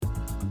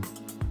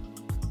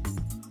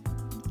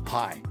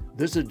Hi,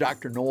 this is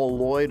Dr. Noel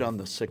Lloyd on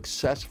the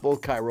Successful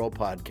Chiro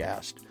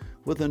Podcast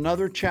with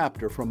another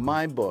chapter from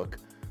my book,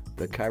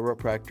 The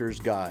Chiropractor's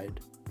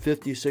Guide,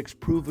 56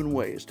 Proven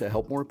Ways to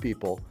Help More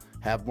People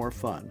Have More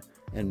Fun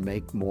and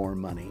Make More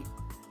Money.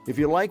 If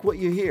you like what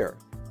you hear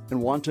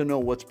and want to know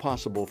what's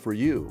possible for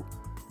you,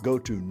 go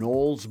to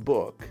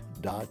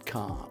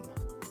noelsbook.com.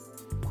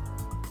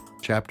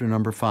 Chapter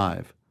number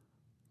 5,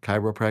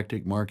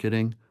 Chiropractic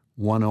Marketing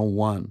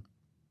 101.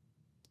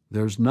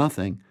 There's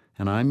nothing,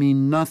 and I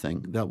mean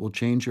nothing, that will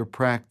change your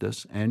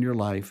practice and your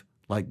life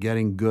like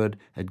getting good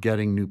at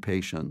getting new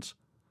patients.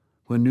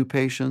 When new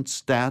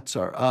patients' stats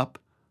are up,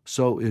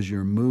 so is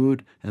your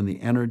mood and the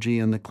energy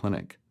in the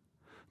clinic.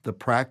 The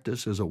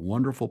practice is a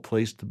wonderful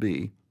place to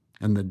be,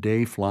 and the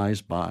day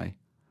flies by.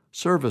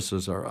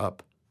 Services are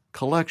up,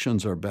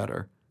 collections are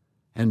better,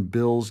 and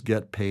bills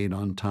get paid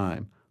on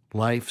time.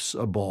 Life's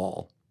a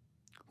ball.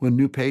 When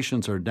new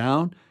patients are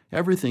down,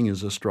 everything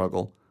is a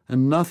struggle,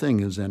 and nothing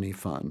is any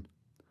fun.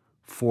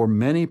 For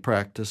many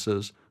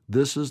practices,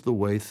 this is the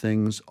way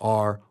things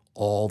are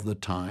all the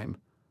time.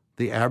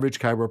 The average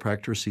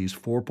chiropractor sees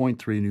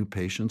 4.3 new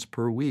patients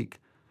per week,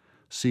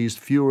 sees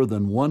fewer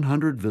than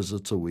 100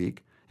 visits a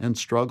week, and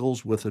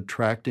struggles with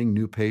attracting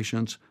new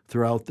patients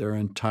throughout their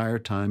entire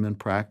time in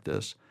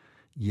practice.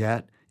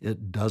 Yet,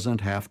 it doesn't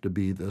have to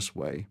be this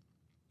way.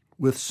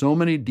 With so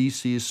many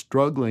DCs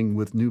struggling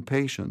with new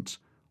patients,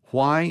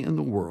 why in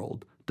the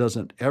world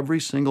doesn't every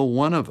single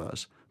one of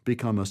us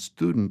become a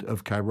student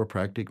of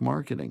chiropractic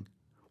marketing?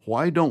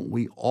 Why don't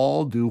we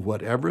all do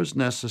whatever is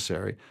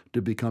necessary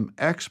to become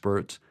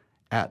experts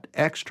at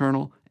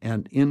external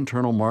and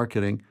internal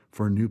marketing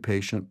for new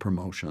patient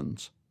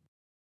promotions?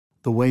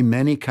 The way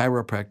many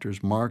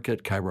chiropractors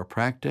market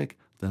chiropractic,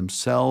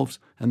 themselves,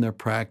 and their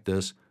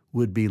practice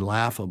would be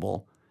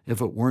laughable if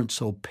it weren't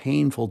so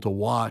painful to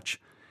watch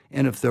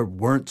and if there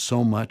weren't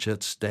so much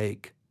at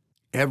stake.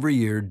 Every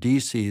year,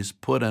 DCs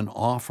put an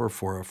offer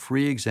for a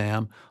free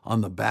exam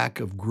on the back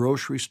of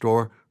grocery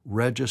store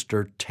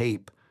register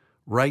tape,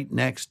 right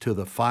next to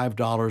the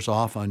 $5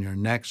 off on your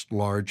next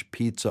large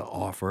pizza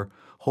offer,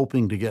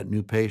 hoping to get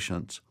new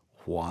patients.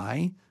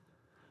 Why?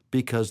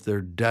 Because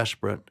they're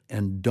desperate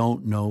and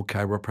don't know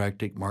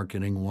Chiropractic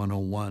Marketing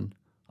 101.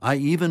 I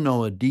even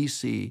know a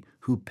DC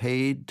who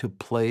paid to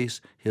place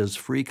his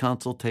free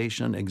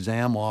consultation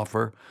exam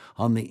offer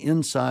on the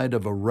inside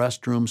of a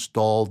restroom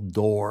stall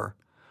door.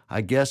 I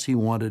guess he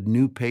wanted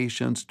new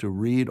patients to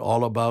read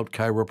all about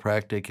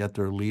chiropractic at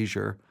their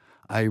leisure.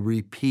 I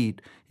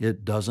repeat,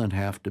 it doesn't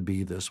have to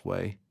be this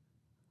way.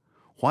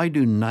 Why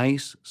do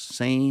nice,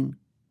 sane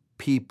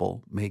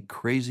people make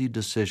crazy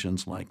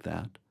decisions like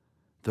that?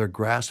 They're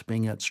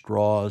grasping at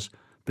straws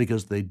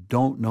because they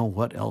don't know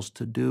what else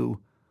to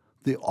do.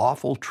 The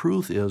awful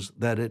truth is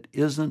that it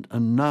isn't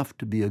enough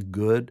to be a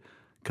good,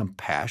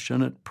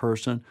 compassionate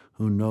person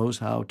who knows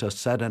how to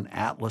set an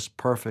atlas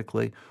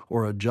perfectly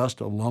or adjust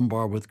a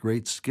lumbar with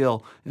great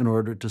skill in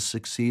order to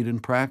succeed in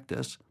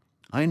practice.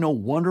 I know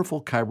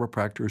wonderful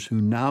chiropractors who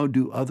now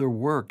do other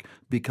work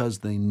because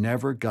they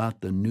never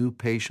got the new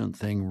patient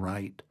thing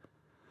right.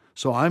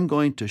 So I'm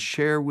going to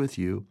share with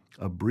you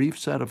a brief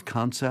set of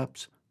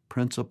concepts,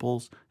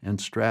 principles, and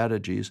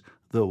strategies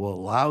that will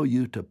allow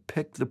you to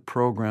pick the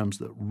programs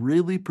that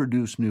really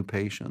produce new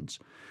patients,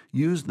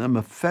 use them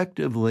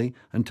effectively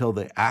until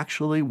they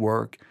actually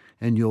work,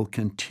 and you'll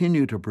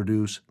continue to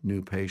produce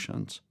new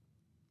patients.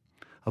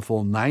 A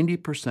full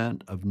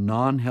 90% of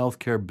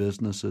non-healthcare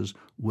businesses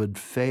would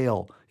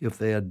fail if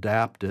they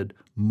adapted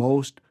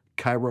most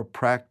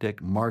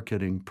chiropractic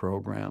marketing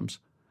programs.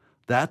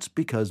 That's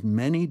because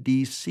many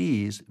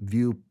DCs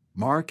view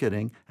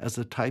marketing as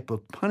a type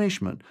of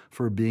punishment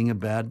for being a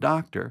bad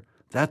doctor.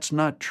 That's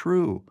not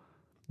true.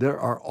 There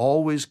are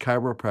always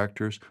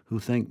chiropractors who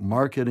think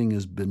marketing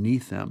is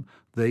beneath them.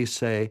 They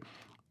say,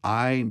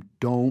 I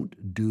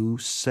don't do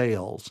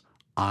sales.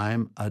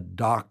 I'm a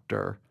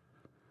doctor.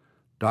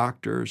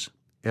 Doctors,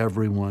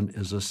 everyone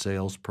is a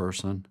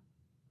salesperson.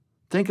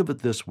 Think of it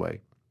this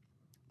way.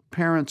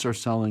 Parents are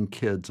selling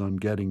kids on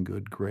getting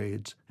good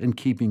grades and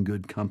keeping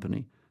good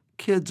company.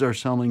 Kids are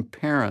selling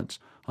parents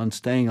on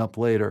staying up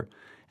later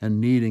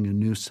and needing a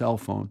new cell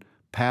phone.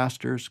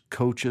 Pastors,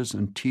 coaches,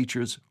 and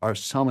teachers are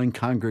selling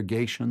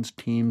congregations,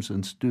 teams,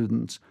 and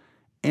students.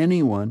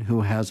 Anyone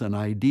who has an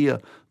idea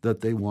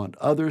that they want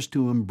others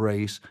to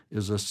embrace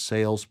is a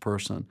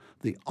salesperson.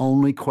 The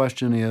only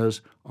question is,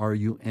 are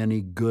you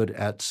any good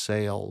at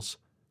sales?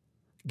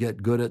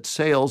 Get good at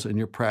sales and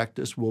your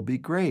practice will be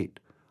great.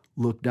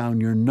 Look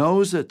down your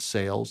nose at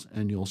sales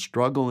and you'll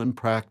struggle in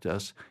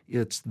practice.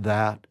 It's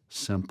that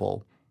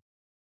simple.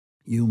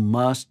 You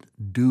must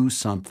do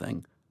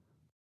something.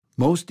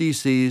 Most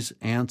DCs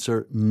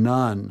answer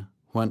none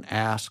when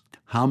asked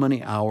how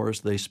many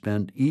hours they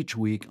spend each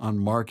week on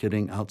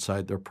marketing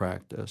outside their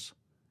practice.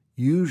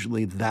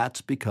 Usually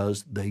that's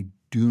because they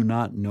do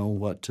not know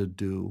what to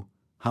do.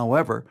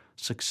 However,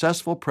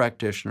 successful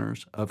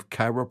practitioners of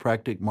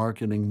Chiropractic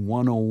Marketing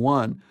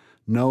 101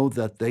 know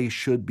that they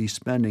should be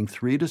spending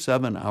 3 to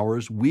 7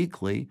 hours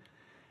weekly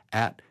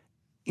at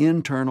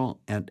internal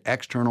and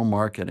external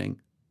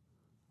marketing.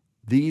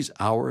 These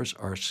hours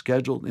are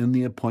scheduled in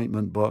the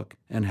appointment book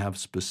and have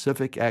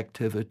specific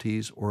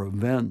activities or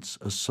events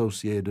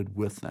associated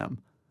with them.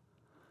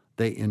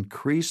 They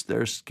increase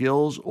their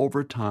skills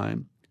over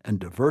time and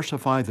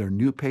diversify their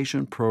new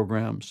patient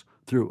programs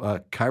through a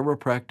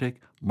chiropractic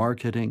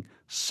marketing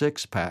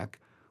six-pack,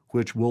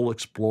 which we'll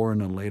explore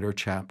in a later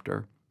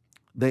chapter.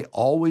 They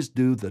always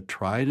do the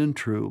tried and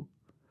true.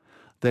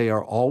 They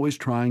are always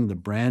trying the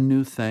brand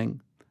new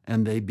thing,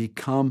 and they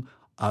become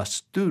a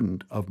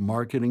student of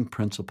marketing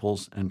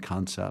principles and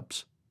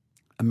concepts.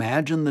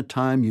 Imagine the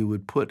time you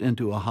would put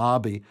into a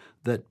hobby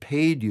that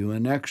paid you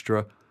an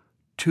extra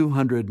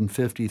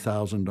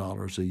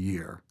 $250,000 a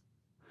year.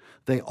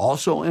 They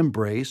also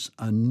embrace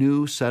a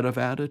new set of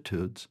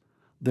attitudes.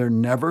 They're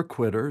never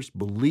quitters,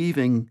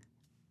 believing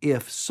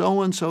if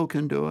so-and-so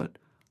can do it,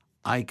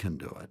 I can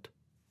do it.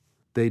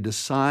 They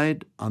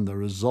decide on the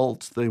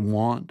results they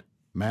want,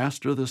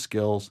 master the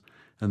skills,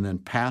 and then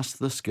pass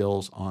the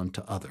skills on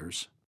to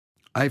others.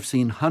 I've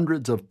seen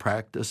hundreds of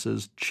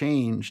practices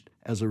changed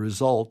as a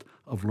result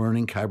of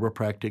learning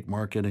Chiropractic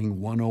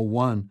Marketing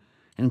 101,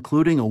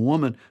 including a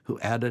woman who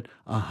added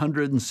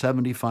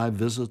 175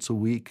 visits a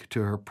week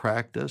to her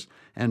practice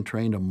and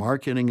trained a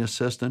marketing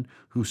assistant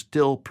who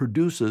still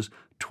produces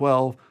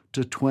 12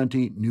 to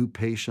 20 new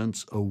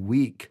patients a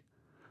week.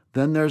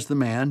 Then there's the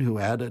man who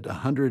added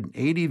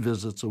 180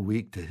 visits a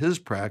week to his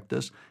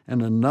practice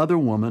and another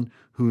woman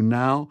who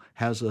now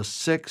has a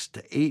 6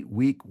 to 8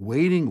 week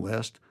waiting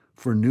list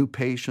for new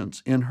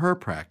patients in her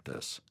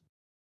practice.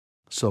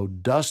 So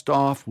dust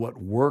off what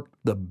worked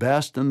the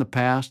best in the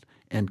past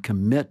and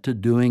commit to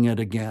doing it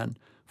again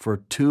for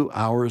 2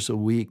 hours a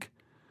week.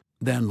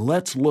 Then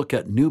let's look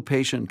at new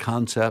patient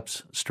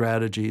concepts,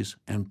 strategies,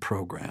 and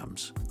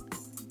programs.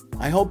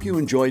 I hope you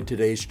enjoyed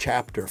today's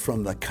chapter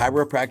from the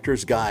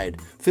Chiropractor's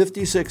Guide,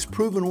 56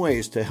 Proven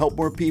Ways to Help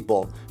More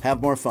People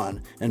Have More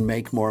Fun and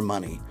Make More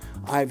Money.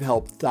 I've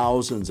helped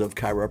thousands of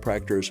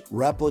chiropractors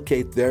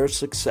replicate their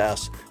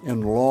success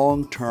in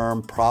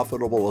long-term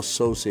profitable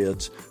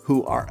associates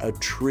who are a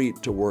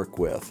treat to work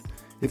with.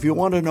 If you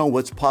want to know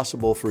what's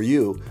possible for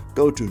you,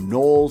 go to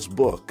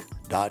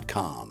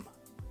knowlesbook.com.